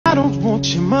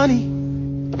want your money.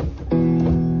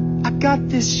 I got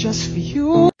this just for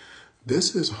you.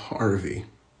 This is Harvey.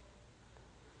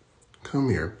 Come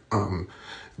here.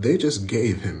 They just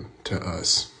gave him to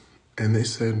us, and they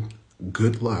said,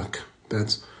 "Good luck."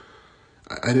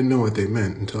 I didn't know what they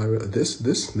meant until I realized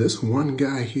this one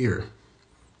guy here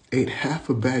ate half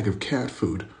a bag of cat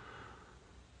food.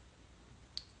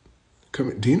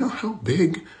 Do you know how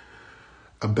big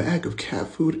a bag of cat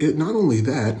food is? Not only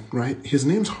that, right? His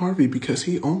name's Harvey because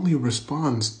he only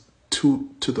responds to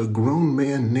the grown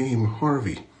man named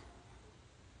Harvey.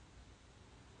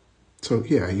 So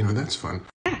yeah, that's fun.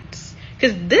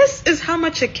 Because this is how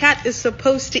much a cat is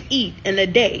supposed to eat in a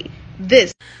day.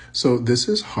 So this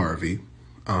is Harvey.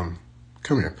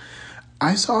 Come here.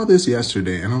 I saw this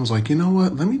yesterday and I was like, you know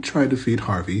what? Let me try to feed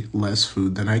Harvey less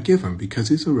food than I give him because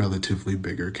he's a relatively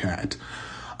bigger cat.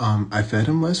 I fed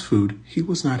him less food. He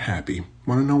was not happy.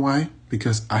 Want to know why?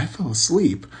 Because I fell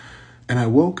asleep and I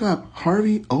woke up.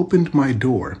 Harvey opened my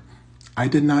door. I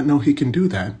did not know he can do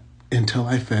that until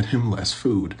I fed him less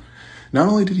food. Not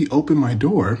only did he open my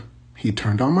door, he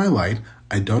turned on my light.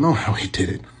 I don't know how he did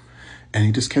it. And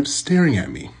he just kept staring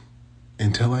at me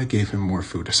until I gave him more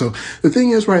food. So the thing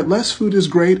is, right, less food is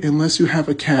great unless you have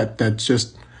a cat that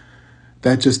just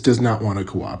does not want to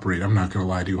cooperate. I'm not going to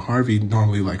lie to you. Harvey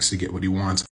normally likes to get what he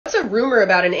wants. What's a rumor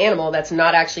about an animal that's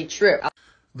not actually true?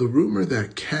 The rumor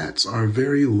that cats are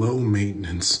very low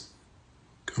maintenance.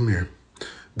 Come here.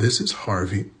 This is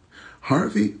Harvey.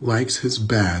 Harvey likes his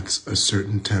baths a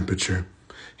certain temperature.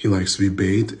 He likes to be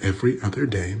bathed every other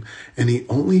day, and he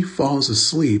only falls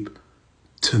asleep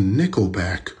to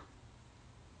Nickelback.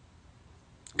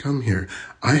 Come here.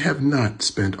 I have not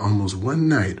spent almost one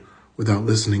night without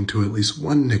listening to at least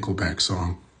one Nickelback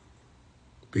song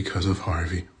because of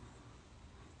Harvey.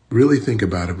 Really think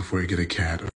about it before you get a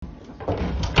cat.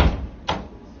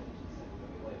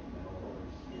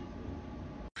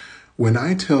 When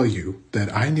I tell you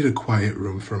that I need a quiet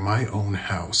room for my own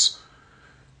house,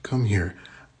 come here.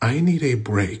 I need a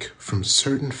break from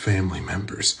certain family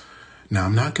members. Now,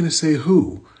 I'm not going to say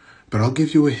who, but I'll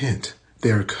give you a hint.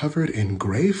 They are covered in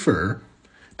gray fur,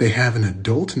 they have an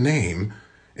adult name,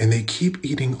 and they keep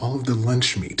eating all of the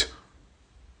lunch meat.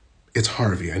 It's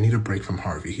Harvey. I need a break from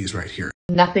Harvey. He's right here.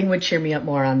 Nothing would cheer me up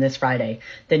more on this Friday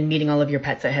than meeting all of your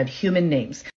pets that have human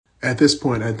names. At this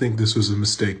point, I think this was a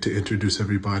mistake to introduce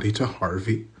everybody to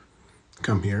Harvey.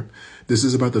 Come here. This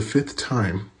is about the 5th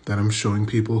time that I'm showing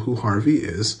people who Harvey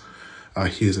is.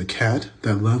 He is a cat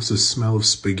that loves the smell of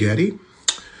spaghetti.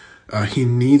 He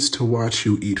needs to watch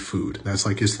you eat food. That's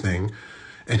like his thing.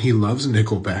 And he loves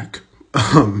Nickelback.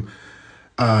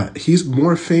 He's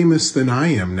more famous than I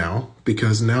am now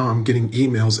because now I'm getting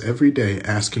emails every day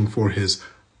asking for his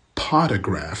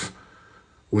pawtograph,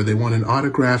 where they want an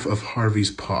autograph of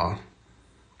Harvey's paw.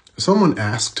 Someone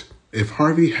asked if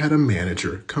Harvey had a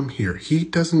manager. Come here. He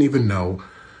doesn't even know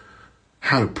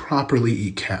how to properly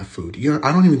eat cat food.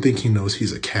 I don't even think he knows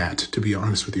he's a cat, to be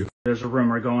honest with you. There's a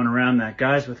rumor going around that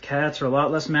guys with cats are a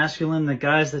lot less masculine than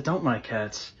guys that don't like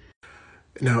cats.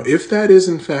 Now, if that is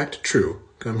in fact true,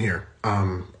 come here.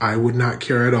 I would not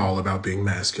care at all about being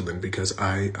masculine because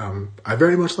I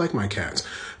very much like my cats.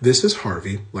 This is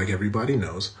Harvey, like everybody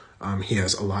knows. He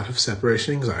has a lot of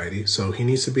separation anxiety, so he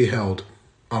needs to be held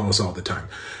almost all the time.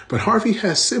 But Harvey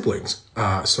has siblings,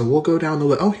 so we'll go down the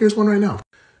list. Oh, here's one right now.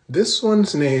 This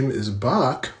one's name is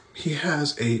Bach. He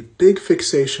has a big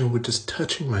fixation with just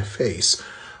touching my face.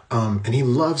 And he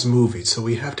loves movies, so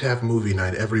we have to have movie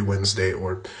night every Wednesday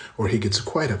or he gets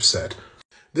quite upset.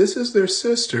 This is their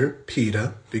sister,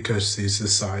 Peta, because she's the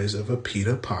size of a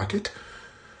pita pocket.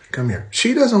 Come here.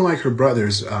 She doesn't like her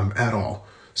brothers at all.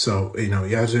 So,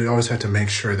 you always have to make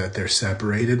sure that they're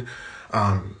separated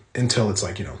until it's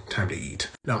like, time to eat.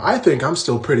 Now, I think I'm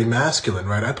still pretty masculine,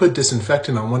 right? I put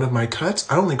disinfectant on one of my cuts.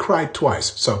 I only cried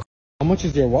twice, so. How much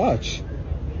is your watch?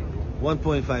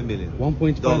 $1.5 million.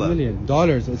 $1.5 million.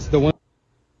 It's the one.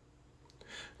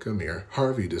 Come here.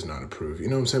 Harvey does not approve. You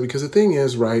know what I'm saying? Because the thing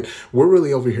is, right, we're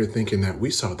really over here thinking that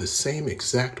we saw the same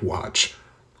exact watch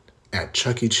at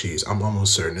Chuck E. Cheese. I'm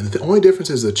almost certain. And the only difference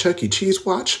is the Chuck E. Cheese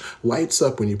watch lights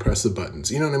up when you press the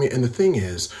buttons. You know what I mean? And the thing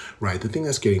is, right, the thing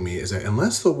that's getting me is that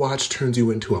unless the watch turns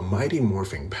you into a Mighty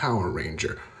Morphing Power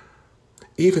Ranger,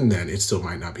 even then, it still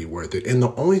might not be worth it. And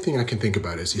the only thing I can think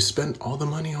about is you spend all the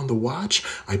money on the watch,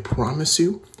 I promise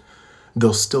you,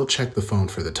 they'll still check the phone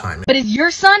for the time. But is your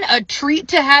son a treat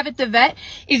to have at the vet?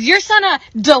 Is your son a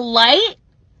delight?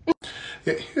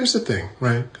 Yeah, here's the thing,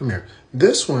 right? Come here.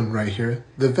 This one right here,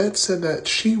 the vet said that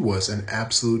she was an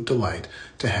absolute delight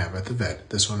to have at the vet.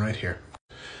 This one right here.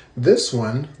 This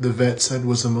one, the vet said,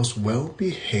 was the most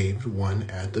well-behaved one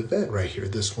at the vet right here.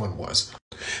 This one was.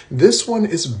 This one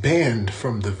is banned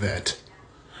from the vet.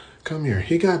 Come here.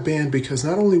 He got banned because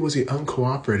not only was he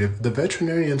uncooperative, the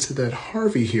veterinarian said that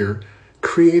Harvey here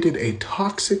created a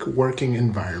toxic working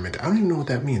environment. I don't even know what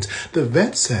that means. The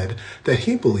vet said that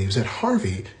he believes that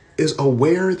Harvey is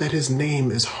aware that his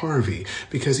name is Harvey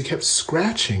because he kept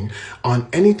scratching on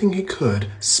anything he could,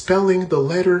 spelling the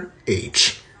letter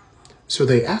H. So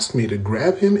they asked me to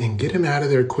grab him and get him out of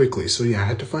there quickly. So yeah, I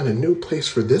had to find a new place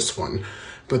for this one.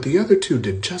 But the other two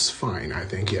did just fine, I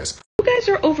think, yes. You guys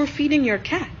are overfeeding your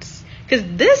cats. Because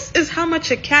this is how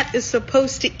much a cat is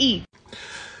supposed to eat.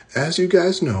 As you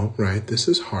guys know, right, this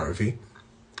is Harvey.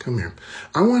 Come here.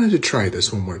 I wanted to try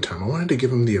this one more time. I wanted to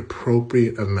give him the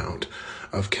appropriate amount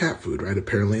of cat food, right?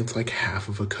 Apparently it's like half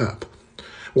of a cup.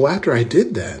 Well, after I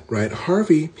did that, right,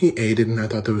 Harvey, he ate it and I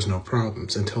thought there was no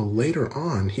problems until later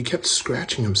on he kept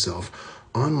scratching himself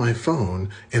on my phone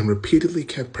and repeatedly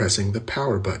kept pressing the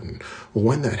power button. Well,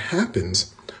 when that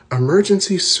happens,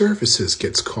 emergency services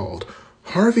gets called.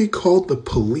 Harvey called the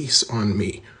police on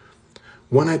me.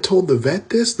 When I told the vet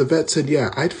this, the vet said,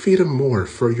 yeah, I'd feed him more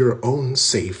for your own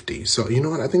safety. So you know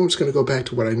what? I think I'm just going to go back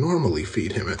to what I normally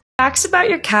feed him. Facts about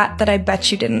your cat that I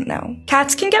bet you didn't know.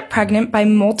 Cats can get pregnant by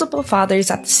multiple fathers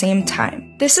at the same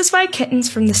time. This is why kittens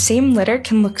from the same litter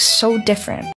can look so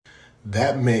different.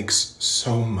 That makes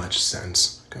so much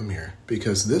sense. Come here.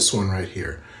 Because this one right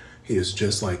here, he is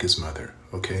just like his mother,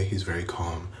 okay? He's very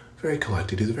calm, very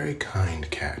collected. He's a very kind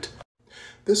cat.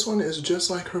 This one is just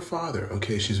like her father,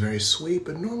 okay? She's very sweet,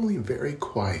 but normally very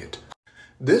quiet.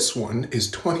 This one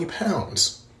is 20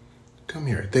 pounds. Come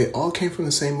here. They all came from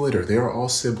the same litter. They are all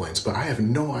siblings, but I have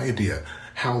no idea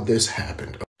how this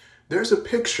happened. There's a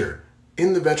picture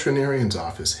in the veterinarian's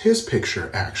office, his picture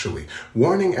actually,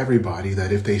 warning everybody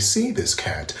that if they see this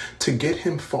cat, to get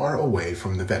him far away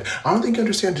from the vet. I don't think you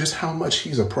understand just how much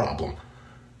he's a problem.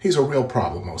 He's a real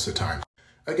problem most of the time.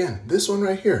 Again, this one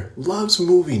right here loves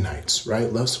movie nights,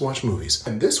 right? Loves to watch movies.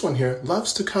 And this one here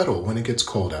loves to cuddle when it gets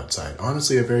cold outside.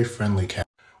 Honestly, a very friendly cat.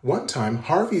 One time,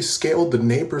 Harvey scaled the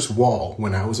neighbor's wall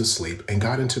when I was asleep and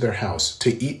got into their house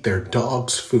to eat their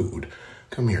dog's food.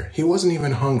 Come here. He wasn't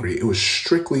even hungry. It was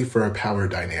strictly for a power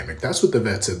dynamic. That's what the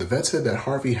vet said. The vet said that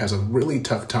Harvey has a really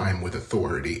tough time with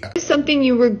authority. Something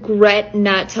you regret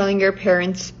not telling your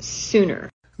parents sooner.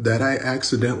 That I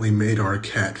accidentally made our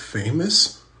cat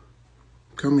famous?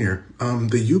 Come here.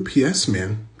 The UPS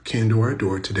man came to our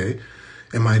door today,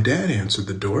 and my dad answered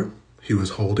the door. He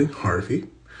was holding Harvey,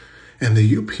 and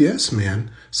the UPS man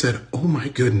said, "Oh my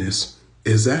goodness,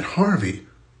 is that Harvey?"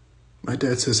 My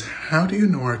dad says, "How do you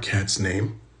know our cat's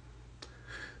name?"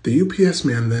 The UPS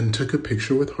man then took a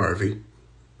picture with Harvey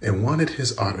and wanted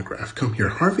his autograph. Come here.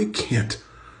 Harvey can't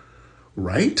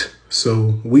write,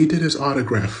 so we did his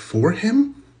autograph for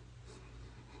him.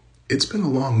 It's been a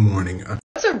long morning.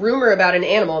 That's a rumor about an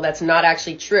animal that's not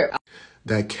actually true.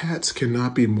 That cats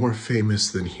cannot be more famous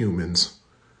than humans.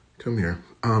 Come here.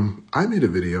 I made a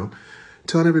video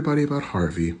telling everybody about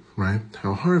Harvey, right?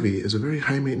 How Harvey is a very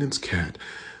high maintenance cat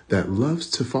that loves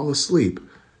to fall asleep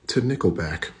to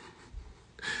Nickelback.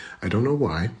 I don't know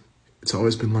why. It's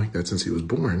always been like that since he was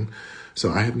born.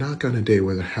 So I have not gone a day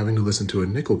without having to listen to a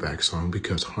Nickelback song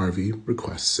because Harvey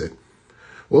requests it.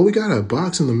 Well, we got a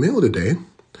box in the mail today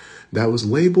that was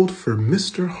labeled for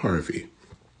Mr. Harvey.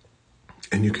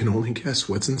 And you can only guess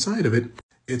what's inside of it.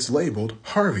 It's labeled,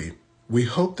 "Harvey, we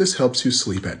hope this helps you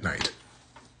sleep at night.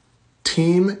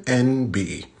 Team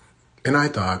NB." And I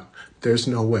thought, there's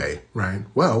no way, right?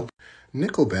 Well,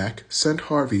 Nickelback sent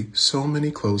Harvey so many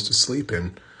clothes to sleep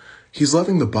in. He's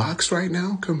loving the box right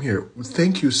now. Come here.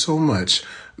 Thank you so much.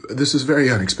 This is very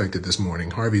unexpected this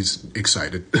morning. Harvey's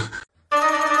excited.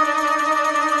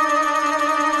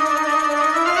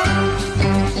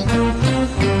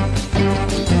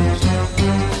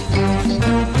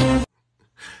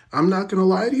 I'm not going to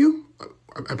lie to you.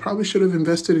 I probably should have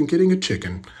invested in getting a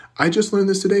chicken. I just learned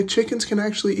this today. Chickens can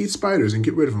actually eat spiders and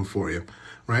get rid of them for you,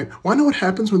 right? Well, I know what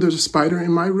happens when there's a spider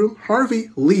in my room. Harvey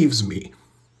leaves me.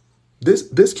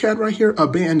 This cat right here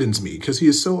abandons me because he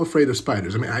is so afraid of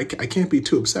spiders. I mean, I can't be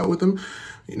too upset with him.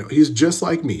 You know, he's just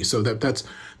like me. So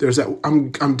there's that.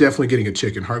 I'm definitely getting a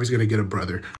chicken. Harvey's going to get a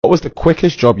brother. What was the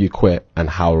quickest job you quit and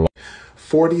how long?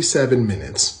 47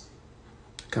 minutes.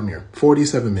 Come here.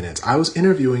 47 minutes. I was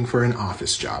interviewing for an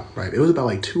office job, right? It was about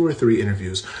like 2 or 3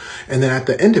 interviews. And then at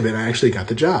the end of it, I actually got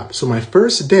the job. So my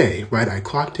first day, right, I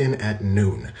clocked in at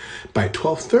noon. By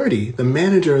 12:30, the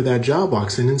manager of that job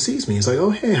walks in and sees me. He's like,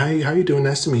 "Oh, hey, how you doing?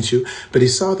 Nice to meet you." But he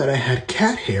saw that I had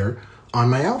cat hair on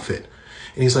my outfit.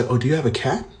 And he's like, "Oh, do you have a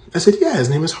cat?" I said, yeah, his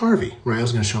name is Harvey, right? I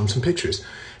was going to show him some pictures.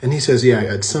 And he says, yeah,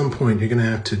 at some point you're going to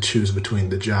have to choose between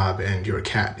the job and your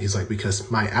cat. He's like,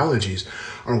 because my allergies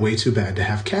are way too bad to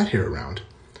have cat hair around.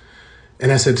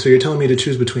 And I said, so you're telling me to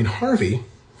choose between Harvey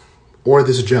or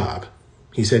this job?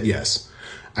 He said, yes.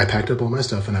 I packed up all my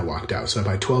stuff and I walked out. So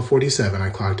by 12:47, I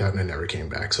clocked out and I never came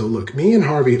back. So look, me and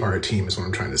Harvey are a team is what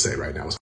I'm trying to say right now.